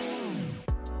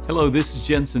Hello, this is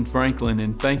Jentezen Franklin,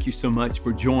 and thank you so much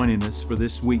for joining us for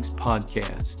this week's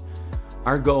podcast.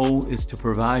 Our goal is to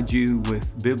provide you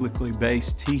with biblically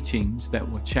based teachings that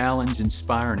will challenge,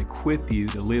 inspire, and equip you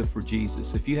to live for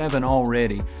Jesus. If you haven't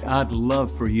already, I'd love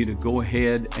for you to go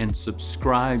ahead and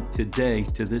subscribe today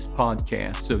to this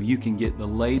podcast so you can get the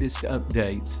latest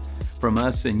updates from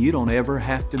us and you don't ever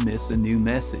have to miss a new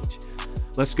message.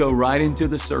 Let's go right into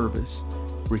the service.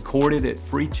 Recorded at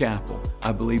Free Chapel.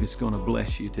 I believe it's going to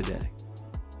bless you today.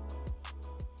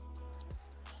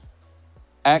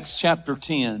 Acts chapter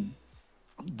 10.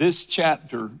 This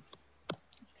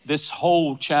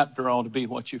whole chapter ought to be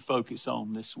what you focus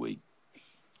on this week.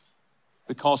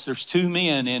 Because there's two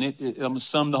men in it. I'm going to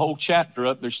sum the whole chapter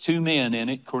up. There's two men in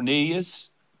it.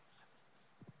 Cornelius,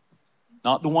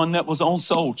 not the one that was on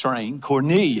Soul Train,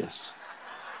 Cornelius.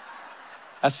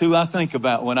 That's who I think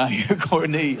about when I hear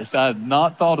Cornelius. I had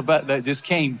not thought about that, just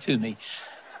came to me.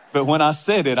 But when I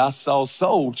said it, I saw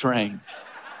Soul Train.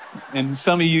 And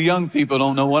some of you young people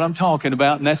don't know what I'm talking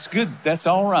about, and that's good. That's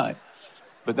all right.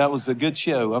 But that was a good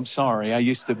show. I'm sorry. I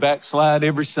used to backslide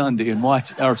every Sunday and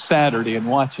watch, or Saturday and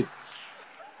watch it.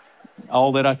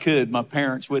 All that I could. My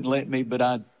parents wouldn't let me, but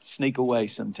I'd sneak away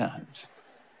sometimes.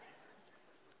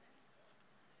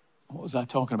 What was I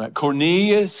talking about?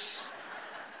 Cornelius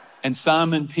and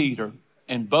Simon Peter.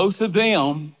 And both of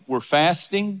them were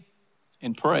fasting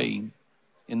and praying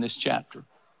in this chapter.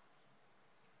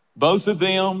 Both of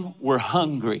them were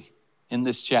hungry in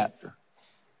this chapter.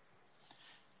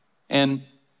 And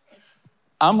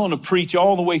I'm going to preach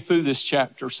all the way through this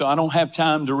chapter, so I don't have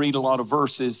time to read a lot of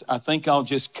verses. I think I'll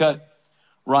just cut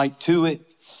right to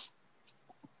it.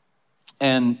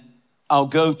 And I'll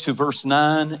go to verse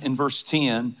 9 and verse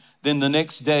 10. Then the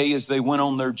next day, as they went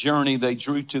on their journey, they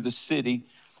drew to the city.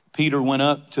 Peter went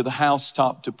up to the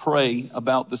housetop to pray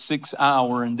about the 6th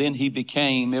hour, and then he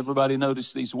became, everybody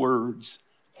notice these words,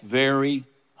 very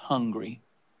hungry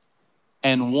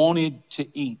and wanted to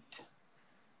eat.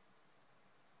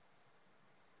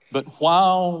 But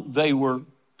while they were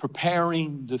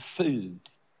preparing the food,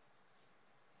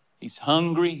 he's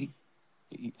hungry,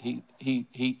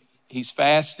 he's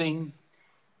fasting,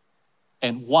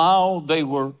 and while they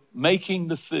were making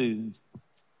the food,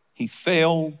 he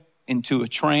fell into a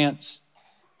trance.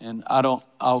 And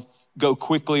I'll go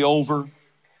quickly over.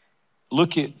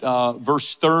 Look at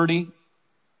verse 30.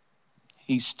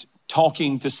 He's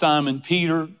talking to Simon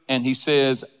Peter, and he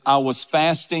says, I was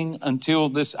fasting until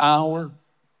this hour.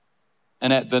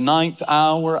 And at the 9th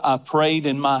hour, I prayed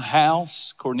in my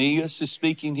house. Cornelius is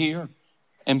speaking here.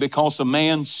 And because a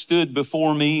man stood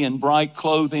before me in bright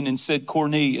clothing and said,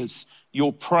 Cornelius,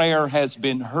 your prayer has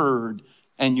been heard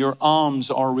and your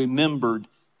alms are remembered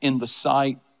in the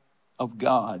sight of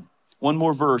God. One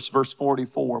more verse, verse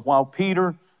 44. While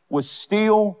Peter was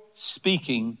still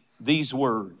speaking these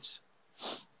words,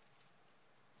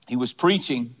 he was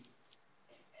preaching,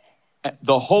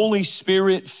 the Holy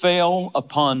Spirit fell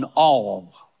upon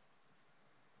all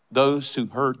those who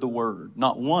heard the word.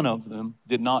 Not one of them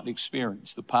did not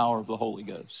experience the power of the Holy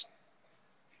Ghost.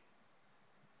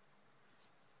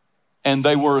 And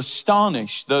they were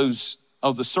astonished, those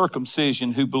of the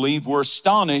circumcision who believed were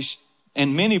astonished,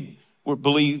 and many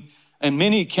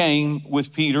came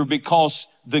with Peter because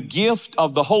the gift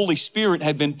of the Holy Spirit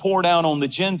had been poured out on the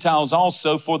Gentiles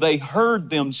also, for they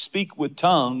heard them speak with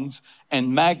tongues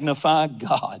and magnify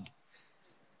God.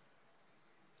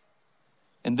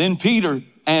 And then Peter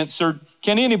answered,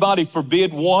 can anybody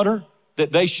forbid water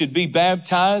that they should be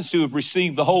baptized who have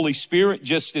received the Holy Spirit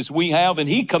just as we have? And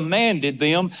he commanded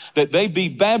them that they be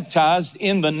baptized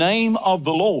in the name of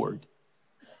the Lord.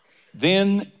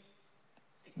 Then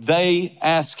they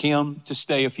asked him to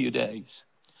stay a few days.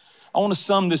 I want to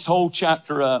sum this whole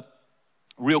chapter up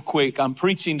real quick. I'm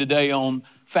preaching today on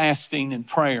fasting and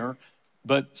prayer,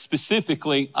 but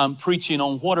specifically I'm preaching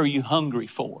on what are you hungry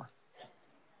for?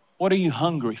 What are you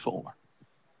hungry for?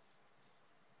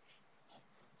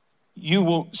 You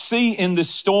will see in this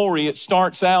story, it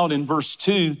starts out in verse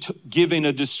 2, giving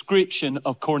a description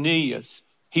of Cornelius.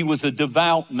 He was a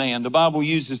devout man. The Bible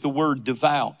uses the word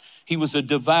devout. He was a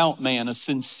devout man, a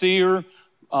sincere,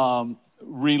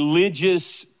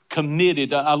 religious,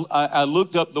 committed. I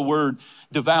looked up the word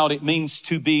devout. It means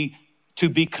to be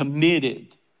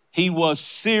committed. He was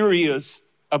serious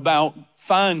about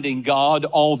finding God,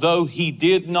 although he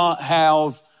did not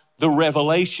have the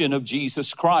revelation of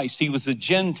Jesus Christ. He was a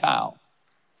Gentile,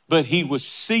 but he was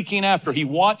seeking after. He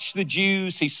watched the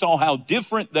Jews. He saw how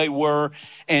different they were,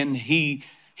 and he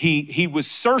was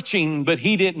searching, but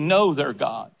he didn't know their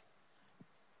God.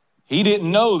 He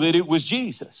didn't know that it was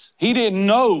Jesus. He didn't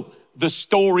know the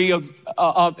story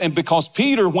and because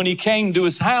Peter, when he came to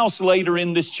his house later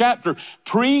in this chapter,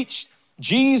 preached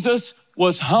Jesus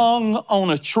was hung on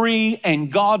a tree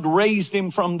and God raised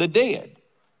him from the dead.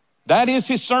 That is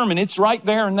his sermon. It's right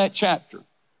there in that chapter.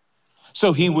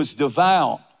 So he was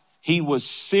devout. He was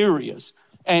serious.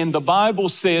 And the Bible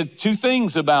said two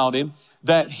things about him,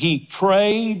 that he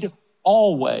prayed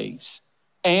always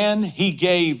and he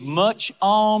gave much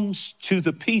alms to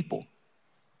the people.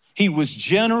 He was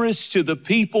generous to the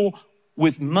people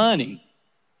with money,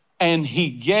 and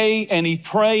he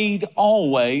prayed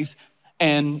always.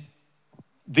 And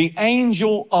the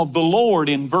angel of the Lord,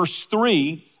 in verse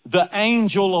 3, the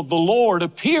angel of the Lord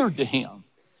appeared to him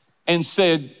and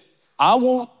said,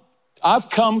 I've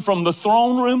come from the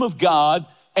throne room of God,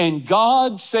 and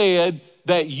God said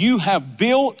that you have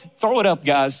built, throw it up,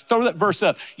 guys, throw that verse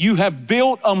up. You have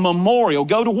built a memorial.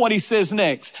 Go to what he says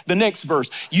next, the next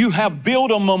verse. You have built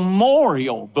a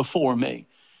memorial before me.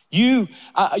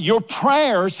 Your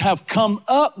prayers have come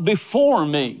up before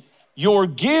me. Your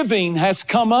giving has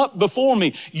come up before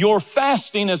me. Your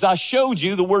fasting, as I showed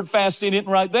you, the word fasting isn't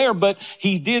right there, but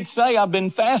he did say, I've been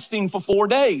fasting for 4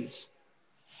 days.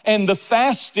 And the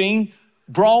fasting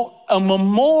brought a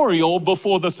memorial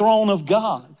before the throne of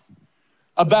God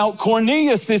about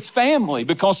Cornelius' family,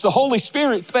 because the Holy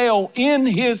Spirit fell in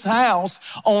his house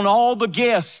on all the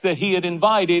guests that he had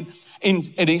invited,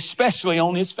 and especially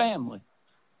on his family.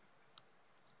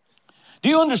 Do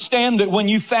you understand that when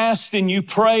you fast and you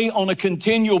pray on a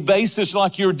continual basis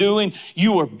like you're doing,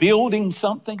 you are building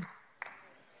something?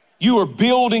 You are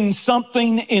building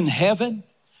something in heaven.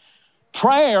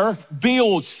 Prayer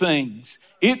builds things.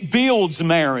 It builds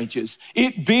marriages.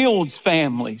 It builds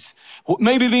families.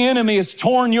 Maybe the enemy has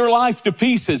torn your life to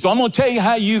pieces. I'm going to tell you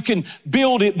how you can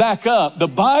build it back up. The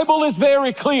Bible is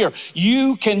very clear.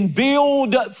 You can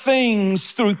build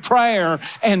things through prayer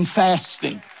and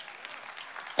fasting.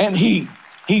 And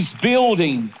he's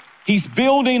building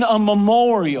a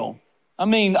memorial. I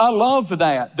mean, I love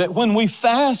that when we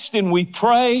fast and we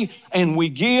pray and we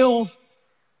give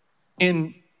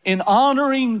in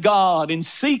honoring God and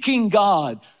seeking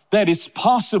God, that it's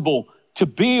possible to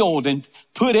build and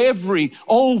put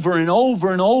over and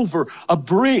over a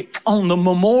brick on the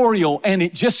memorial, and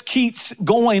it just keeps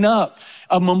going up.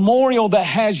 A memorial that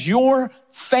has your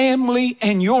family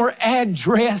and your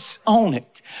address on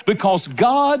it, because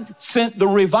God sent the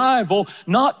revival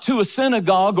not to a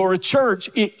synagogue or a church.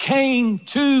 It came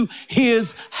to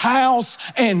his house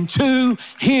and to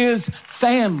his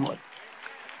family.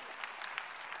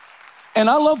 And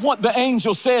I love what the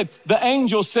angel said. The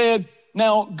angel said,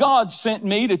 now God sent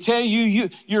me to tell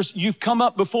you've come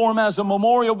up before him as a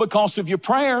memorial because of your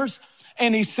prayers.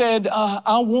 And he said,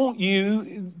 I want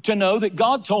you to know that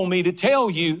God told me to tell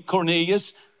you,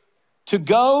 Cornelius, to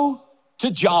go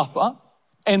to Joppa,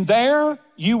 and there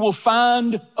you will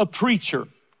find a preacher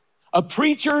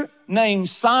named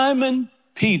Simon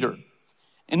Peter.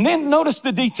 And then notice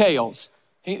the details.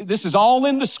 This is all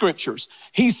in the scriptures.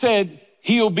 He said,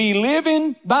 he'll be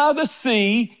living by the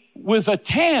sea with a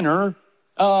tanner.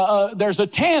 There's a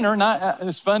tanner, and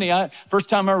it's funny, first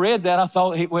time I read that, I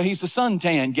thought, he's a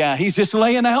suntan guy. He's just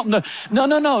laying out in the, no,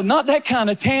 not that kind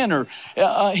of tanner.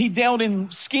 He dealt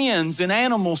in skins and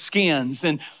animal skins,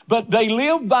 but they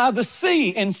lived by the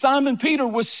sea, and Simon Peter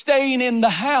was staying in the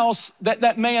house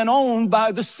that man owned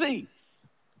by the sea.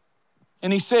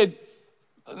 And he said,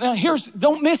 now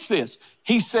don't miss this.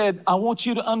 He said, I want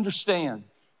you to understand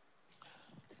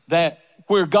that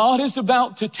where God is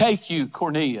about to take you,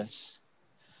 Cornelius,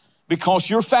 because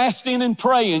you're fasting and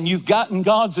praying, you've gotten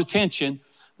God's attention,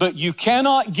 but you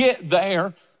cannot get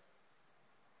there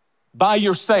by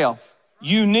yourself.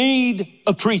 You need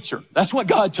a preacher. That's what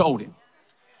God told him.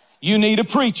 You need a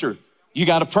preacher. You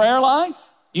got a prayer life.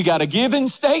 You got a giving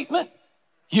statement.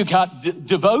 You got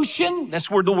devotion. That's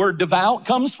where the word devout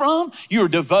comes from. You're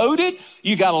devoted.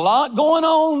 You got a lot going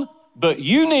on, but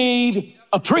you need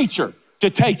a preacher to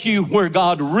take you where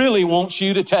God really wants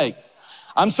you to take.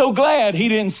 I'm so glad he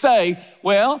didn't say,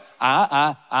 well,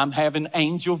 I'm having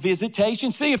angel visitation.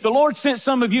 See, if the Lord sent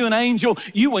some of you an angel,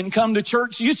 you wouldn't come to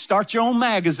church. You'd start your own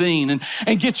magazine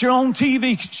and get your own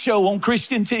TV show on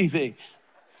Christian TV.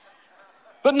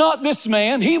 But not this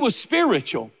man. He was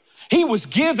spiritual. He was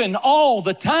giving all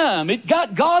the time. It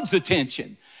got God's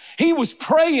attention. He was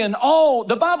praying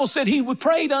the Bible said he would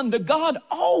prayed unto God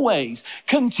always,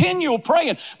 continual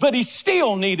praying, but he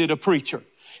still needed a preacher.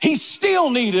 He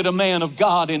still needed a man of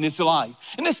God in his life.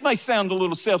 And this may sound a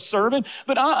little self-serving,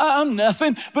 but I'm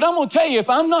nothing. But I'm going to tell you,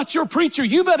 if I'm not your preacher,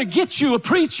 you better get you a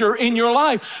preacher in your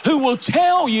life who will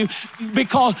tell you,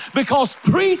 because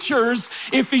preachers,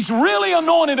 if he's really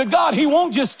anointed of God, he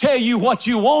won't just tell you what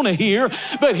you want to hear,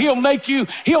 but he'll make you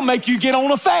get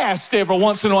on a fast every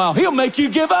once in a while. He'll make you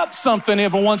give up something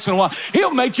every once in a while.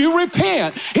 He'll make you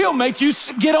repent. He'll make you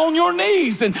get on your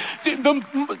knees. And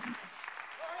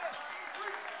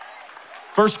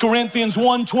 1 Corinthians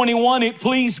 1:21, it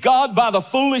pleased God by the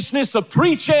foolishness of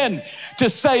preaching to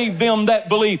save them that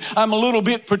believe. I'm a little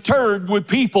bit perturbed with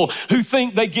people who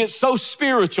think they get so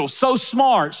spiritual, so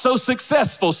smart, so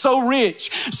successful, so rich,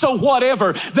 so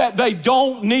whatever, that they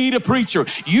don't need a preacher.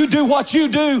 You do what you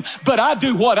do, but I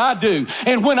do what I do.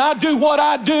 And when I do what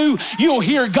I do, you'll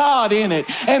hear God in it.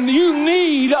 And you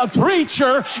need a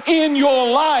preacher in your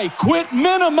life. Quit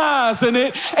minimizing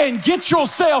it and get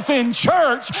yourself in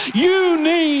church. You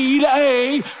need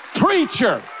a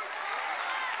preacher.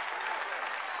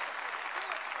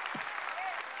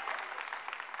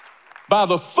 By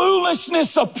the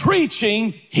foolishness of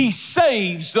preaching, he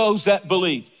saves those that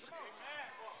believe.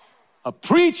 A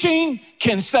preaching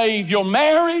can save your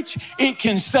marriage. It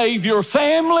can save your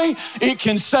family. It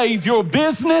can save your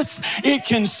business. It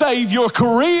can save your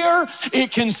career. It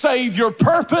can save your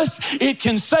purpose. It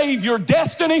can save your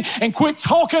destiny. And quit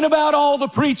talking about all the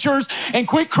preachers and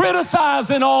quit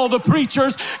criticizing all the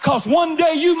preachers, because one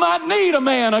day you might need a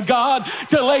man of God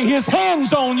to lay his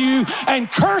hands on you and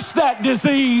curse that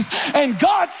disease. And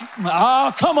God,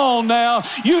 come on now.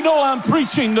 You know I'm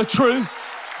preaching the truth.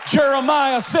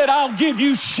 Jeremiah said, I'll give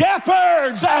you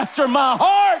shepherds after my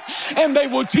heart, and they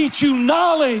will teach you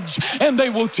knowledge, and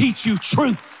they will teach you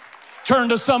truth. Turn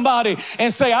to somebody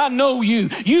and say, I know you.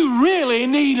 You really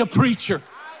need a preacher.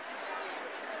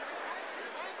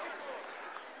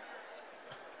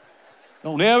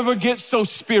 Don't ever get so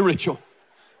spiritual.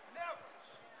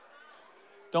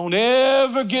 Don't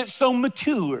ever get so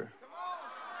mature.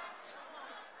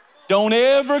 Don't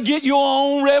ever get your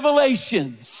own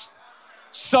revelations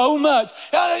so much.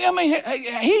 I mean,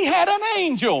 he had an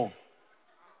angel,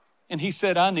 and he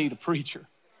said, I need a preacher.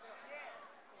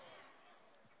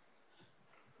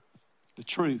 The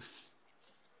truth.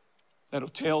 That'll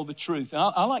tell the truth.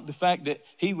 I like the fact that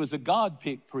he was a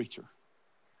God-picked preacher.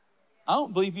 I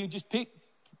don't believe you just pick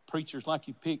preachers like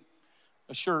you pick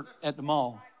a shirt at the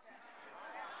mall.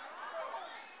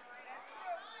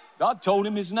 God told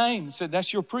him his name and said,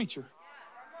 that's your preacher.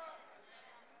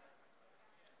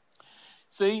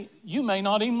 See, you may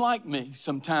not even like me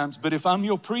sometimes, but if I'm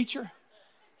your preacher,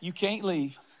 you can't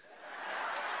leave.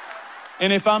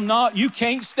 And if I'm not, you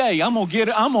can't stay. I'm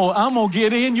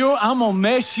gonna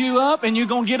mess you up, and you're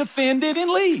gonna get offended and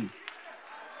leave.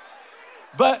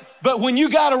 But when you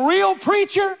got a real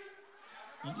preacher,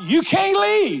 you can't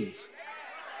leave.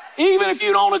 Even if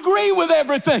you don't agree with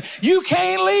everything, you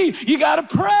can't leave. You gotta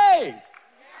pray.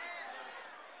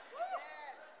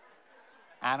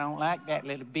 I don't like that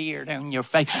little beard on your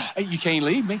face. You can't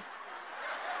leave me.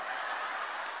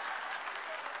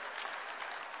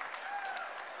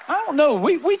 I don't know.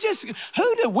 We just,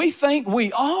 who do we think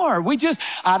we are?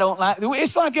 I don't like,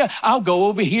 it's like I'll go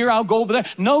over here, I'll go over there.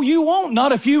 No, you won't.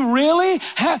 Not if you really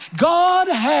have. God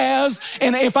has,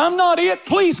 and if I'm not it,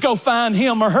 please go find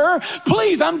him or her.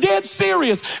 Please, I'm dead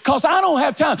serious, because I don't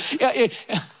have time.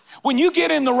 When you get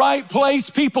in the right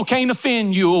place, people can't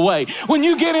offend you away. When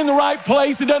you get in the right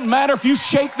place, it doesn't matter if you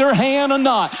shake their hand or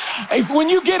not. When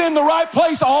you get in the right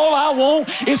place, all I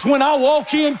want is when I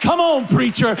walk in, come on,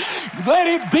 preacher, let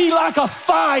it be like a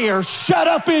fire shut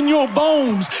up in your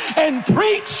bones, and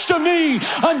preach to me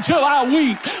until I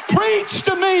weep. Preach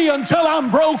to me until I'm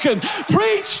broken.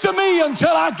 Preach to me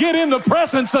until I get in the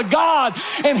presence of God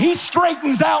and he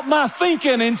straightens out my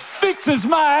thinking and fixes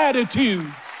my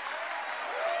attitude.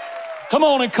 Come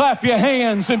on and clap your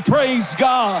hands and praise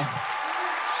God.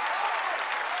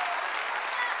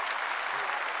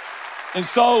 And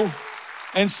so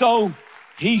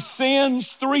he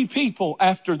sends 3 people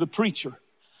after the preacher.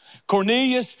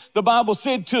 Cornelius, the Bible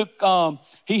said,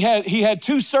 he had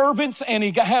 2 servants, and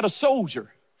he had a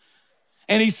soldier.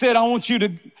 And he said, I want you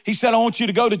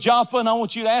to go to Joppa, and I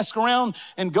want you to ask around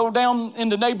and go down in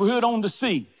the neighborhood on the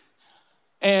sea.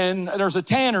 And there's a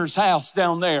tanner's house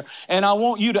down there. And I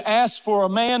want you to ask for a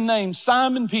man named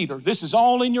Simon Peter. This is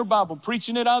all in your Bible,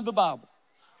 preaching it out of the Bible.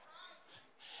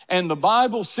 And the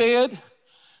Bible said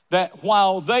that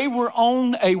while they were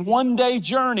on a one-day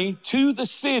journey to the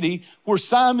city where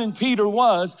Simon Peter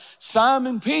was,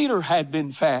 Simon Peter had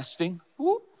been fasting.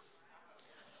 Whoop.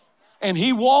 And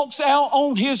he walks out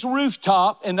on his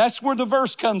rooftop, and that's where the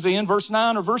verse comes in, verse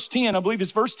 9 or verse 10, I believe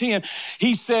it's verse 10.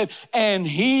 He said, and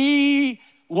he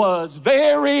was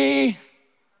very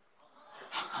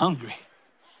hungry.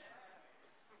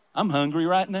 I'm hungry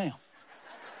right now.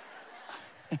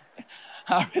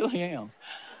 I really am.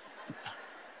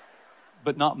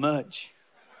 But not much.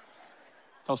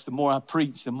 Because the more I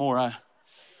preach, the more I...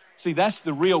 See, that's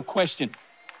the real question.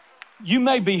 You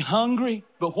may be hungry,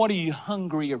 but what are you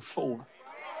hungrier for?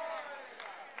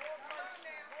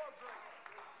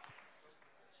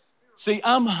 See,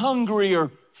 I'm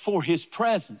hungrier for his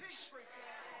presence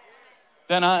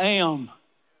than I am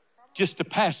just to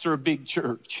pastor a big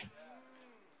church.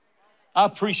 I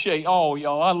appreciate all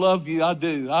y'all. I love you. I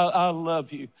do. I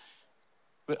love you.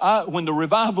 But when the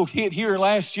revival hit here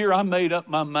last year, I made up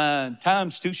my mind.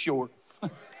 Time's too short.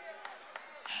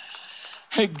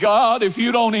 Hey, God, if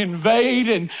you don't invade,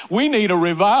 and we need a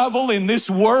revival in this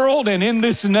world and in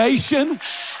this nation.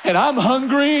 And I'm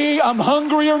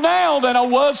hungrier now than I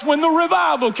was when the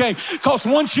revival came. Because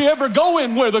once you ever go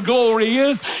in where the glory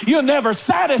is, you're never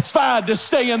satisfied to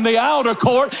stay in the outer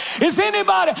court. Is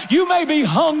anybody, you may be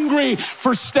hungry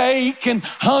for steak and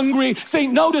hungry. See,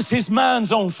 notice his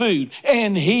mind's on food.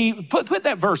 And he, put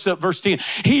that verse up, verse 10.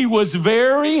 He was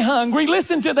very hungry.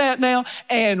 Listen to that now.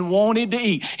 And wanted to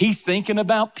eat. He's thinking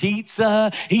about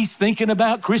pizza. He's thinking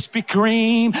about Krispy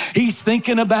Kreme. He's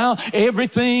thinking about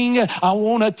everything. I'm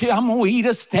going to eat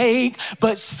a steak,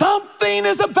 but something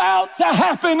is about to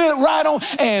happen right on.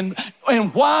 And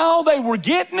while they were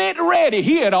getting it ready,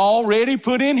 he had already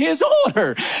put in his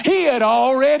order. He had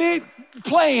already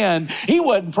planned. He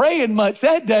wasn't praying much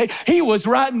that day. He was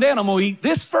writing down, I'm going to eat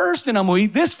this first, and I'm going to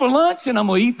eat this for lunch, and I'm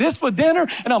going to eat this for dinner,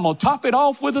 and I'm going to top it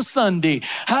off with a sundae.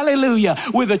 Hallelujah.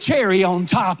 With a cherry on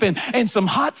top and some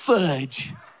hot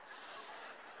fudge.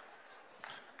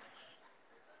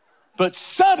 But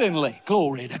suddenly,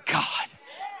 glory to God,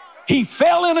 he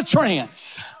fell in a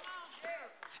trance.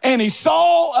 And he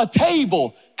saw a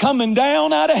table coming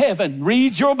down out of heaven.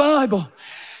 Read your Bible.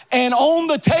 And on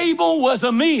the table was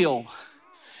a meal.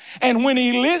 And when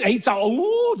he thought,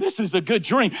 oh, this is a good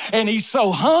drink. And he's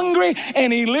so hungry,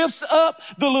 and he lifts up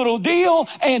the little deal.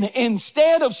 And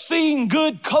instead of seeing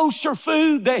good kosher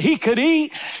food that he could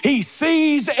eat, he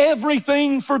sees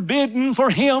everything forbidden for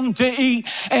him to eat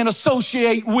and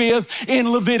associate with in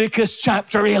Leviticus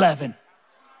chapter 11.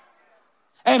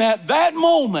 And at that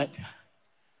moment,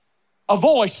 a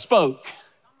voice spoke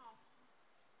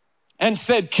and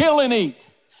said, kill and eat.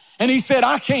 And he said,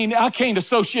 I can't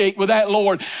associate with that,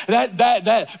 Lord.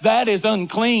 That is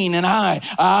unclean. And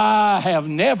I have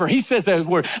never, he says that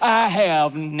word, I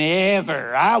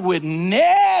would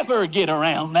never get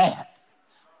around that.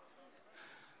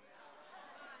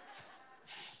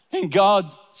 And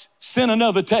God sent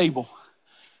another table.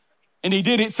 And he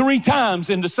did it 3 times,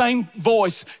 and the same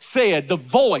voice said,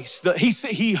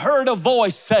 he heard a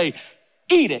voice say,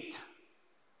 eat it.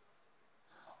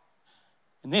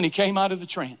 And then he came out of the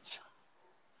trance.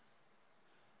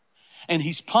 And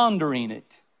he's pondering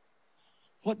it.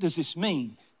 What does this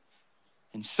mean?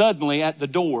 And suddenly at the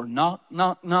door, knock,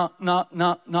 knock, knock, knock,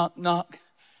 knock, knock, knock.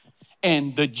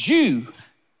 And the Jew,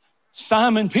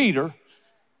 Simon Peter,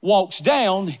 walks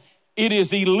down. It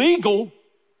is illegal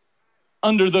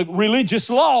under the religious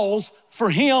laws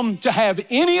for him to have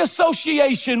any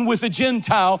association with a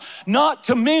Gentile, not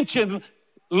to mention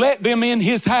let them in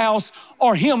his house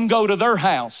or him go to their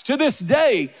house. To this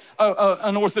day,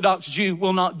 an Orthodox Jew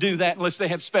will not do that unless they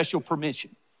have special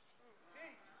permission.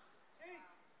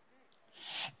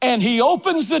 And he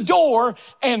opens the door,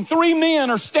 and 3 men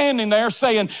are standing there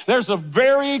saying, there's a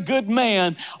very good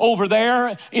man over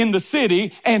there in the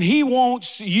city, and he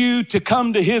wants you to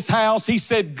come to his house. He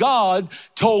said God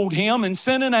told him and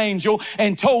sent an angel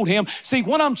and told him. See,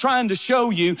 what I'm trying to show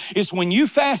you is when you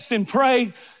fast and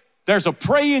pray, there's a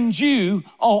praying Jew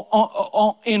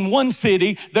in one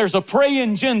city. There's a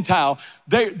praying Gentile.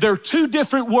 They're 2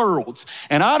 different worlds.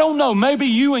 And I don't know, maybe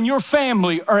you and your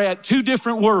family are at 2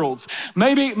 different worlds.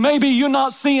 Maybe you're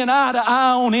not seeing eye to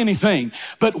eye on anything.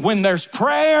 But when there's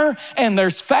prayer and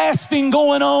there's fasting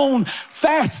going on,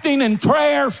 fasting and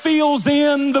prayer fills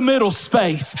in the middle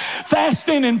space.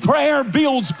 Fasting and prayer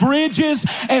builds bridges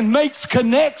and makes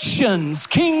connections,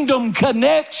 kingdom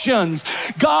connections.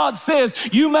 God says,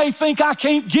 you may think I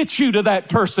can't get you to that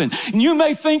person. And you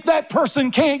may think that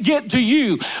person can't get to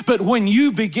you. But when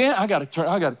you begin, I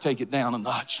gotta take it down a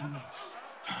notch.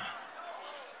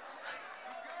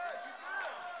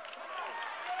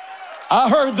 I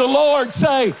heard the Lord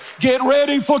say, get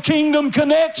ready for kingdom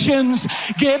connections.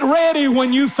 Get ready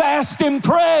when you fast and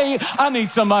pray. I need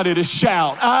somebody to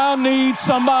shout. I need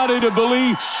somebody to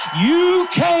believe. You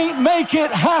can't make it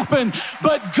happen,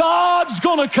 but God's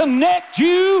going to connect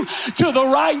you to the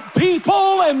right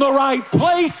people and the right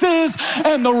places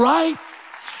and the right.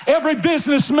 Every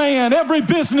businessman, every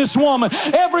businesswoman,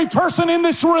 every person in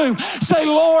this room, say,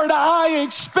 Lord, I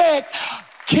expect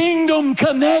kingdom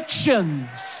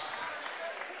connections.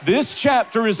 This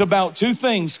chapter is about two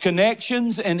things,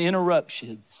 connections and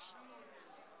interruptions.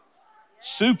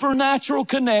 Supernatural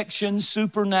connections,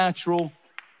 supernatural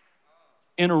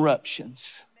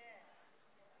interruptions.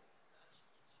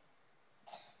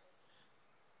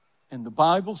 And the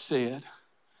Bible said,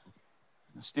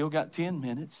 I still got 10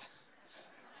 minutes,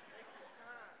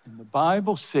 and the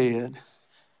Bible said,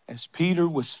 as Peter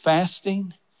was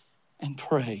fasting and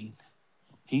praying,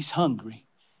 he's hungry,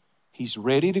 he's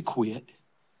ready to quit.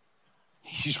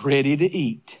 He's ready to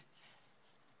eat.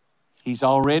 He's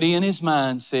already in his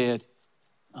mind said,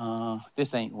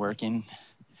 this ain't working,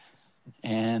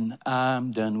 and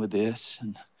I'm done with this.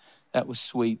 And that was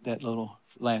sweet, that little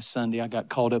last Sunday. I got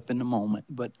caught up in the moment,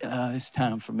 but it's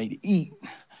time for me to eat.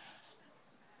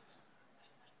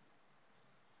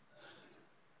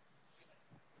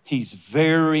 He's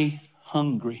very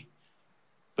hungry.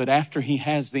 But after he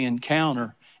has the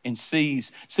encounter and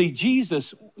sees,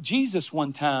 Jesus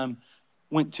one time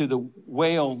went to the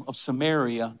well of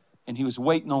Samaria, and he was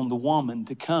waiting on the woman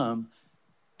to come.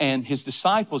 And his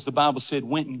disciples, the Bible said,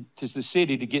 went into the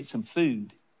city to get some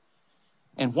food.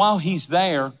 And while he's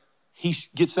there, he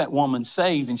gets that woman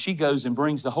saved, and she goes and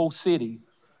brings the whole city.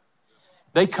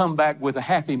 They come back with a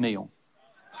Happy Meal.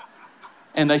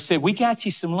 And they said, we got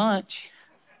you some lunch.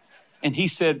 And he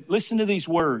said, listen to these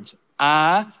words,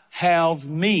 I have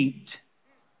meat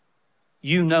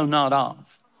you know not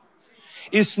of.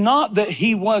 It's not that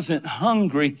he wasn't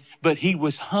hungry, but he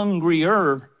was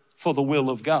hungrier for the will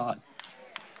of God.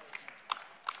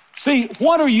 See,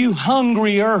 what are you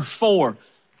hungrier for?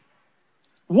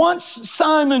 Once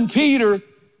Simon Peter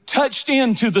touched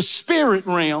into the spirit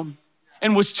realm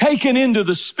and was taken into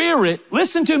the spirit,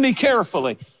 listen to me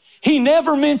carefully, he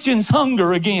never mentions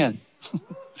hunger again.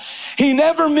 He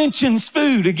never mentions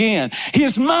food again.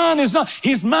 His mind is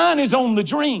on the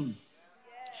dream.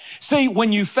 See,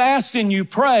 when you fast and you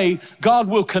pray, God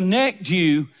will connect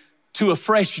you to a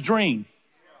fresh dream.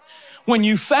 When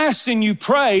you fast and you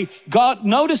pray, God,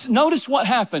 notice what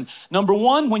happened. Number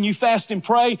one, when you fast and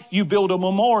pray, you build a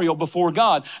memorial before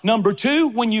God. Number two,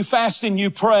 when you fast and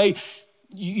you pray,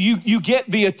 you get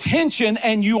the attention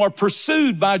and you are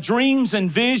pursued by dreams and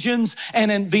visions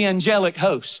and the angelic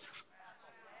host.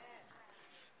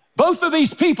 Both of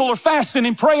these people are fasting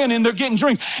and praying and they're getting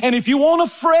dreams. And if you want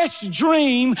a fresh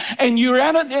dream and you're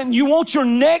at it and you want your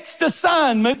next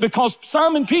assignment, because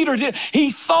Simon Peter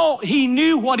he thought he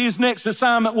knew what his next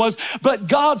assignment was, but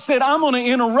God said, I'm going to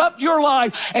interrupt your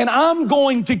life and I'm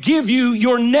going to give you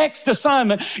your next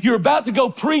assignment. You're about to go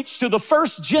preach to the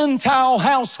first Gentile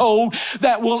household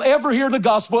that will ever hear the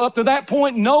gospel. Up to that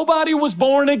point, nobody was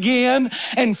born again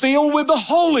and filled with the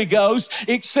Holy Ghost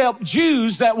except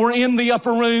Jews that were in the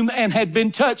upper room and had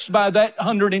been touched by that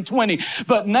 120.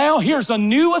 But now here's a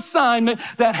new assignment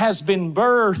that has been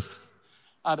birthed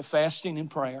out of fasting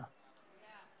and prayer.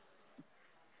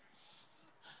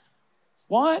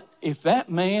 What if that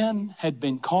man had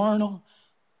been carnal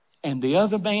and the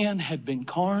other man had been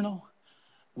carnal?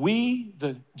 We,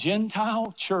 the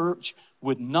Gentile church,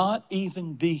 would not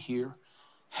even be here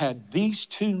had these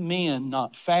two men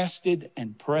not fasted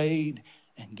and prayed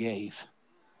and gave.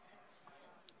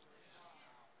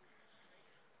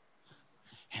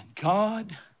 And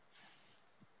God,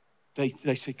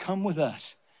 they say, come with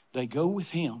us. They go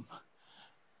with him.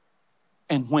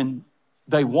 And when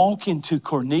they walk into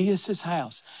Cornelius'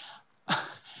 house,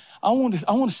 I want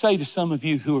to say to some of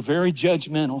you who are very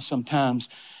judgmental sometimes,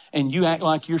 and you act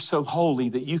like you're so holy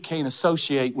that you can't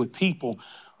associate with people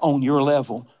on your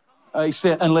level,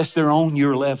 unless they're on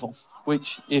your level,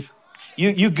 which if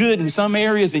you're good in some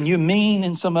areas and you're mean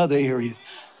in some other areas.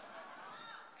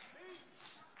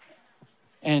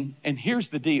 And here's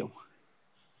the deal.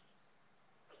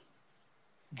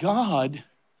 God,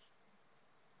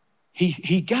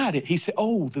 he got it. He said,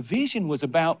 oh, the vision was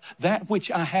about that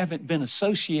which I haven't been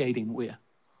associating with.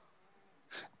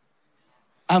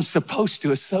 I'm supposed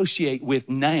to associate with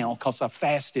now because I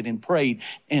fasted and prayed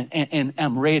and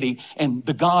I'm ready. And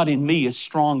the God in me is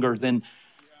stronger than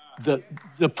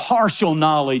the partial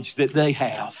knowledge that they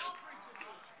have.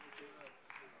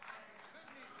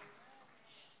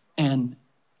 And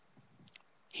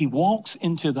he walks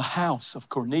into the house of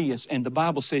Cornelius, and the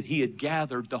Bible said he had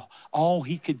gathered all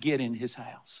he could get in his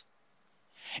house.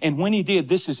 And when he did,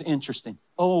 this is interesting.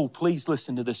 Oh, please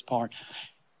listen to this part.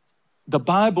 The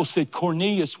Bible said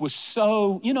Cornelius was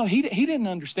so, he didn't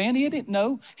understand. He didn't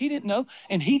know.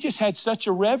 And he just had such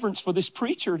a reverence for this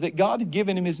preacher that God had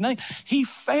given him his name. He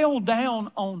fell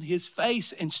down on his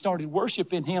face and started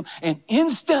worshiping him. And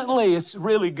instantly, it's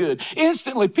really good.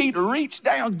 Instantly, Peter reached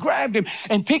down, grabbed him,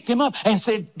 and picked him up and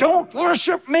said, "Don't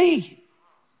worship me.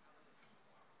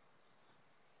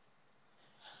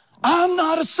 I'm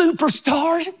not a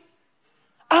superstar.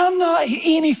 I'm not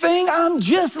anything. I'm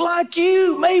just like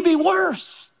you, maybe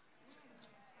worse.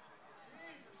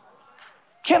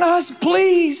 Can I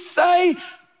please say,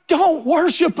 don't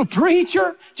worship a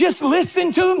preacher. Just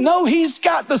listen to him. No, he's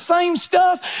got the same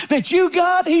stuff that you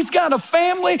got. He's got a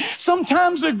family.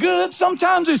 Sometimes they're good.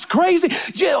 Sometimes it's crazy.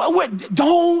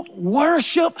 Don't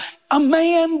worship a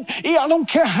man. I don't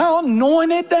care how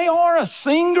anointed they are, a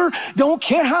singer. Don't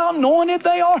care how anointed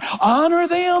they are. Honor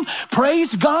them.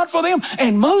 Praise God for them.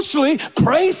 And mostly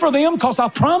pray for them, because I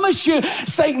promise you,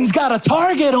 Satan's got a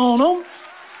target on them.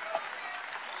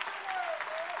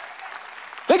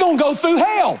 They're going to go through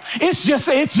hell. It's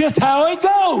just how it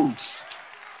goes.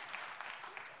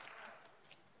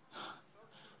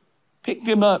 Picked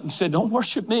him up and said, "Don't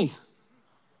worship me.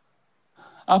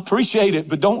 I appreciate it,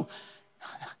 but don't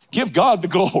give God the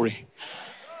glory.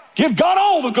 Give God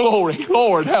all the glory.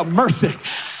 Lord, have mercy."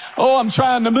 Oh, I'm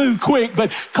trying to move quick,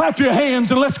 but clap your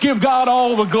hands and let's give God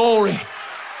all the glory.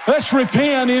 Let's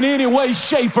repent in any way,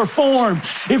 shape, or form.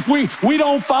 If we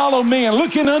don't follow men,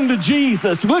 looking unto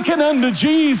Jesus,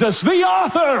 the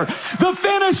author, the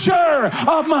finisher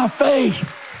of my faith.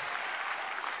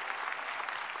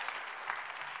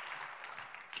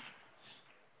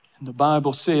 And the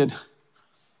Bible said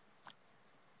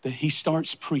that he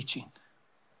starts preaching.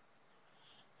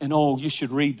 And oh, you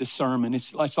should read the sermon.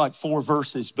 It's like 4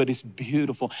 verses, but it's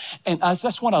beautiful. And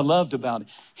that's what I loved about it.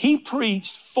 He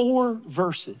preached 4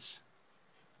 verses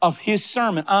of his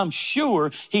sermon. I'm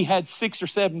sure he had 6 or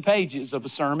 7 pages of a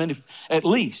sermon, at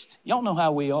least. Y'all know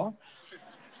how we are.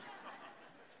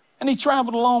 And he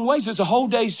traveled a long ways. It was a whole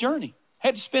day's journey.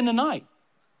 Had to spend the night.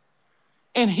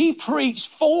 And he preached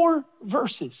 4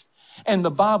 verses. And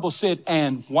the Bible said,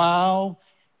 and while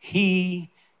he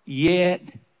yet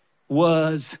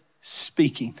was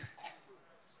speaking.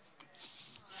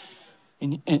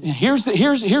 And here's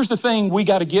the thing we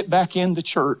got to get back in the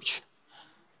church.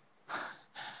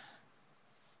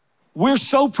 We're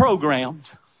so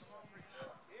programmed.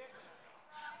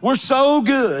 We're so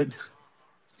good.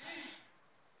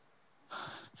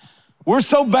 We're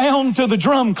so bound to the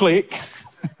drum click.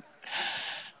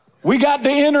 We got the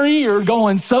inner ear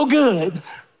going so good.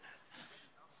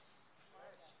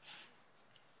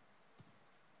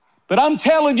 But I'm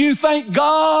telling you, thank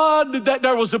God that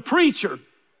there was a preacher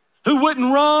who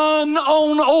wouldn't run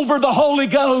on over the Holy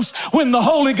Ghost when the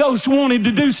Holy Ghost wanted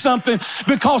to do something,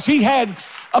 because he had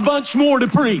a bunch more to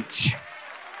preach.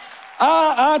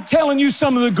 I'm telling you,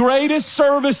 some of the greatest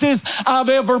services I've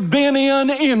ever been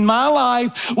in my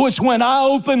life was when I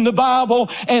opened the Bible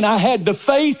and I had the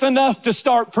faith enough to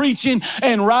start preaching,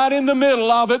 and right in the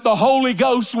middle of it, the Holy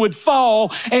Ghost would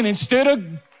fall, and instead of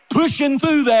pushing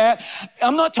through that,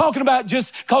 I'm not talking about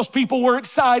just because people were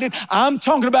excited. I'm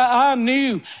talking about I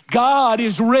knew God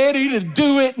is ready to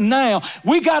do it now.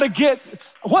 We got to get,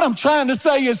 what I'm trying to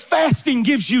say is fasting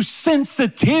gives you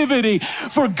sensitivity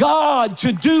for God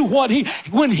to do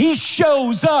when he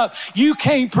shows up, you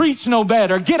can't preach no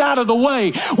better. Get out of the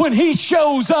way. When he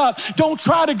shows up, don't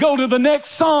try to go to the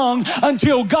next song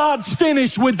until God's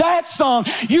finished with that song.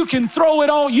 You can throw it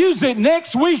all, use it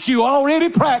next week. You already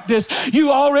practiced.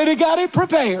 You already got it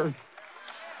prepared.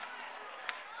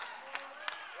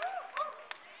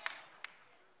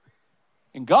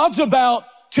 And God's about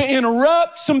to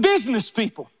interrupt some business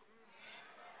people.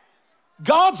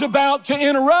 God's about to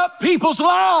interrupt people's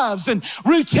lives and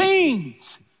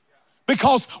routines.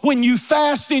 Because when you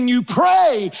fast and you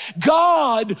pray,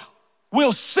 God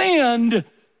will send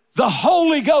the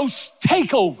Holy Ghost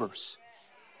takeovers.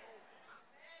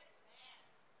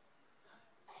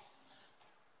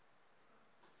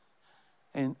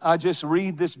 And I just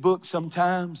read this book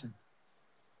sometimes and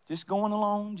just going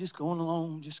along.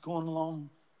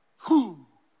 Whew.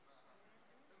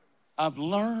 I've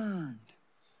learned,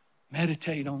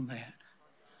 meditate on that.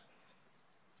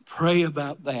 Pray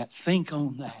about that. Think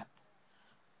on that.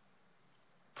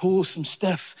 Pull some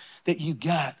stuff that you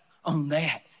got on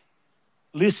that.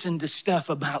 Listen to stuff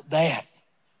about that.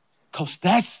 Because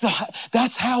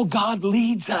that's how God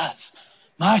leads us.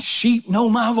 My sheep know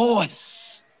my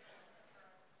voice.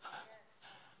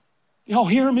 Y'all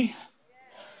hear me?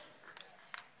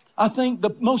 I think the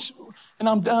most, and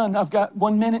I'm done. I've got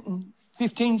 1 minute and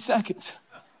 15 seconds.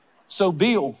 So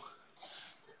Bill,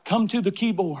 come to the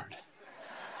keyboard.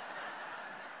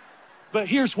 But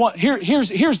here's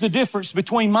the difference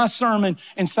between my sermon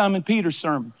and Simon Peter's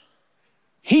sermon.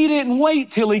 He didn't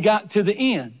wait till he got to the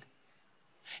end.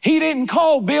 He didn't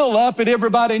call Bill up and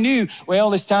everybody knew,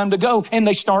 well, it's time to go, and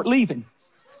they start leaving.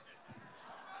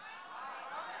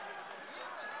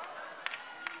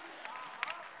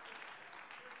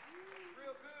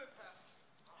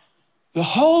 The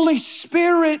Holy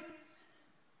Spirit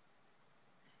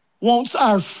wants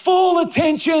our full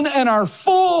attention and our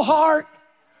full heart.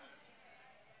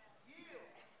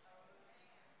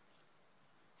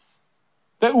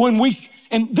 That when we,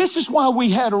 and this is why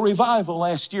we had a revival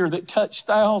last year that touched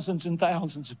thousands and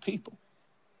thousands of people.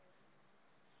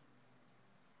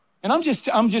 And I'm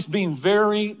just being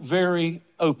very, very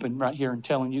open right here and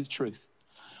telling you the truth.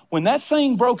 When that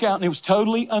thing broke out and it was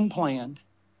totally unplanned,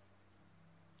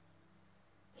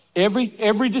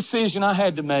 every decision I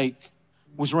had to make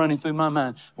was running through my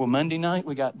mind. Well, Monday night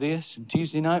we got this, and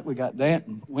Tuesday night we got that,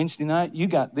 and Wednesday night you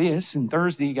got this, and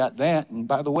Thursday you got that, and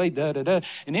by the way, da-da-da.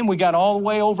 And then we got all the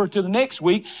way over to the next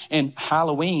week, and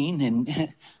Halloween,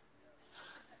 and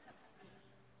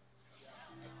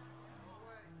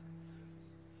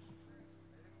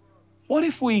what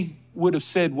if we would have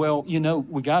said, well, you know,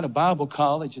 we got a Bible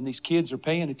college and these kids are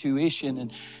paying a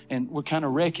tuition and we're kind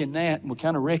of wrecking that and we're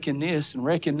kind of wrecking this and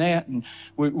wrecking that and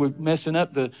we're messing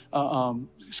up the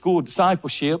school of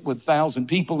discipleship with 1,000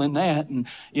 people in that and,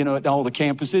 you know, at all the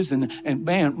campuses and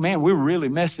man, we're really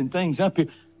messing things up here.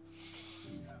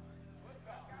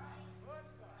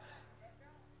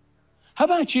 How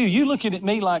about you? You looking at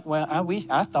me like, well,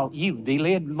 I thought you would be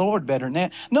led the Lord better than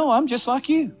that. No, I'm just like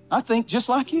you. I think just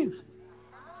like you.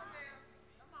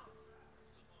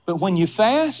 But when you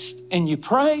fast and you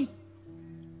pray,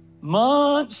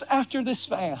 months after this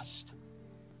fast,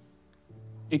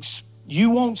 you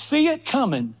won't see it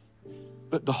coming,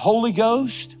 but the Holy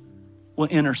Ghost will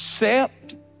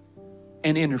intercept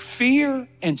and interfere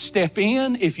and step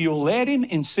in if you'll let him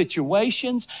in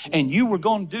situations and you were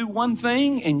going to do one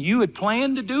thing and you had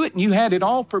planned to do it and you had it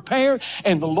all prepared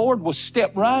and the Lord will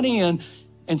step right in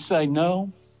and say,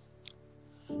 no,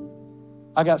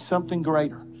 I got something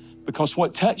greater. Because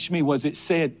what touched me was it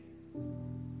said,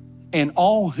 and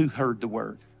all who heard the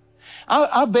word.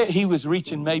 I bet he was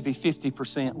reaching maybe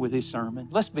 50% with his sermon.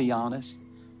 Let's be honest.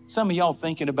 Some of y'all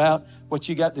thinking about what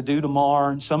you got to do tomorrow,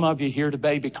 and some of you hear the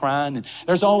baby crying, and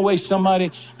there's always somebody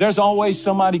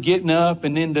getting up,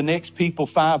 and then the next people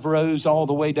 5 rows all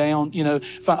the way down, you know,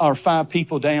 or 5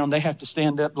 people down, they have to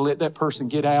stand up to let that person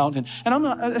get out. And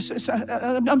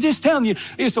I'm just telling you,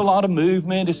 it's a lot of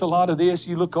movement, it's a lot of this.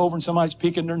 You look over and somebody's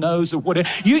picking their nose or whatever.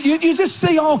 You just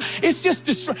see it's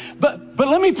just, but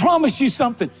let me promise you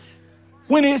something.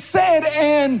 When it said,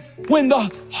 and when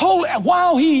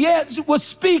while he yet was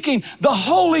speaking, the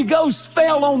Holy Ghost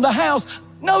fell on the house.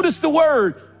 Notice the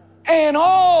word, and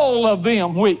all of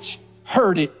them which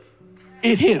heard it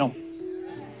hit them.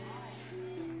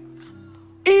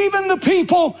 Even the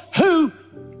people who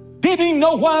didn't even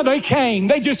know why they came.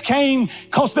 They just came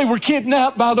because they were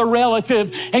kidnapped by their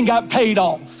relative and got paid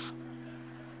off.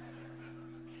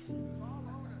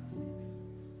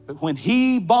 But when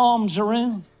he bombs a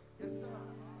room,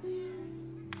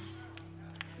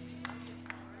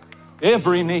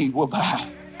 every knee will bow.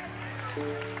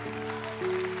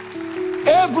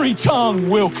 Every tongue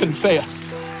will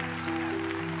confess.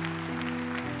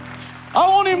 I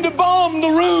want him to bomb the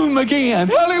room again.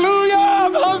 Hallelujah,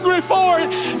 I'm hungry for it.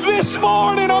 This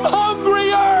morning I'm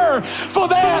hungrier for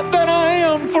that than I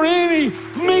am for any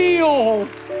meal.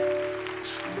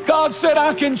 God said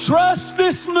I can trust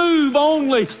this move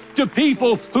only to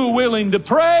people who are willing to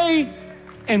pray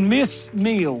and miss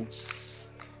meals.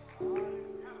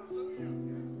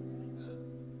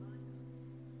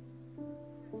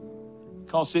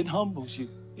 Because it humbles you.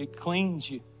 It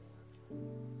cleans you.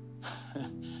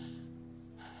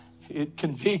 It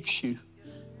convicts you.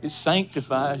 It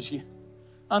sanctifies you.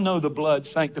 I know the blood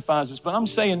sanctifies us, but I'm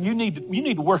saying you need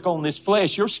to work on this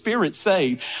flesh. Your spirit's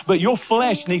saved, but your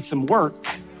flesh needs some work.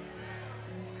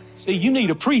 See, you need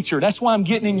a preacher. That's why I'm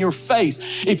getting in your face.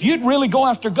 If you'd really go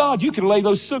after God, you could lay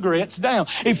those cigarettes down.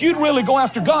 If you'd really go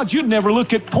after God, you'd never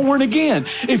look at porn again.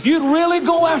 If you'd really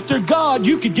go after God,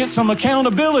 you could get some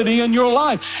accountability in your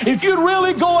life. If you'd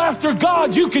really go after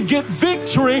God, you could get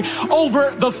victory over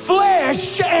the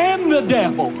flesh and the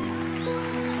devil.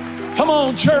 Come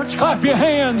on, church, clap your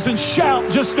hands and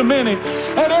shout just a minute.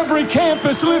 At every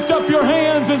campus, lift up your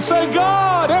hands and say,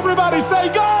 God. Everybody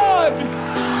say,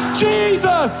 God.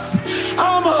 Jesus,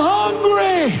 I'm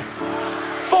hungry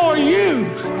for you.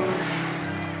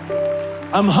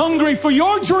 I'm hungry for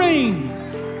your dream.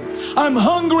 I'm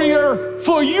hungrier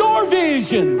for your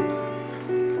vision.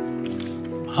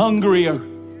 I'm hungrier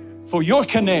for your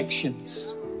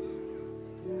connections.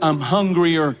 I'm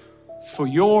hungrier for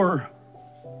your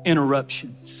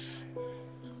interruptions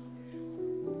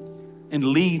and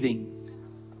leading.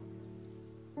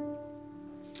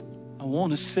 I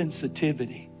want a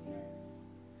sensitivity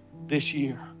this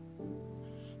year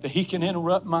that He can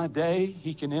interrupt my day.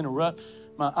 He can interrupt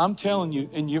I'm telling you,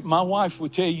 and my wife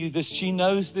would tell you this, she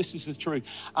knows this is the truth.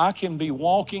 I can be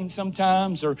walking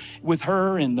sometimes or with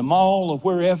her in the mall or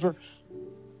wherever,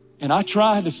 and I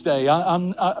try to stay.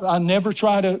 I never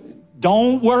try to,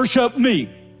 don't worship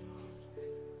me.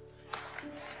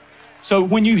 So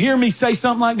when you hear me say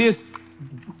something like this,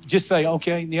 just say,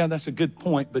 okay, yeah, that's a good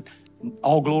point, but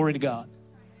all glory to God.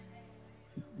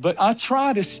 But I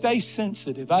try to stay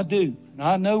sensitive. I do.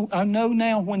 I know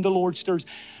now when the Lord stirs.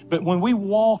 But when we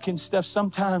walk and stuff,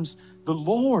 sometimes the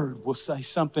Lord will say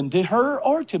something to her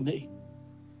or to me.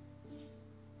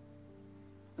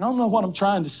 And I don't know what I'm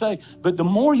trying to say, but the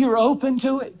more you're open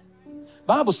to it, the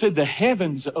Bible said the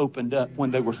heavens opened up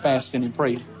when they were fasting and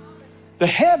praying. The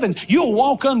heavens, you'll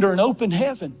walk under an open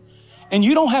heaven. And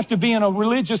you don't have to be in a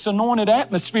religious anointed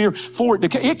atmosphere for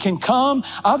it to, it can come.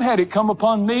 I've had it come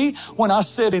upon me when I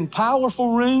sat in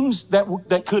powerful rooms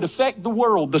that could affect the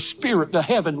world. The spirit, the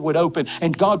heaven would open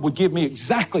and God would give me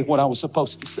exactly what I was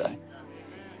supposed to say.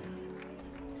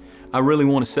 I really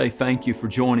want to say thank you for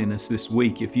joining us this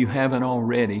week. If you haven't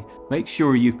already, make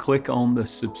sure you click on the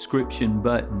subscription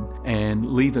button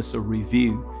and leave us a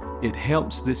review. It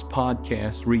helps this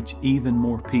podcast reach even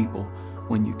more people.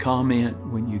 When you comment,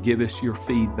 when you give us your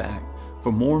feedback.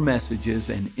 For more messages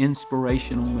and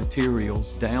inspirational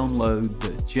materials, download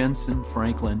the Jentezen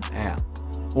Franklin app,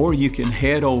 or you can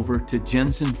head over to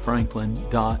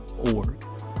jentezenfranklin.org.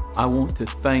 I want to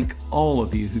thank all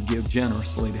of you who give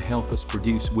generously to help us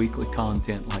produce weekly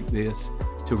content like this,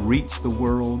 to reach the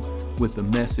world with the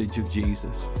message of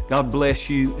Jesus. God bless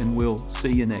you, and we'll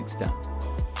see you next time.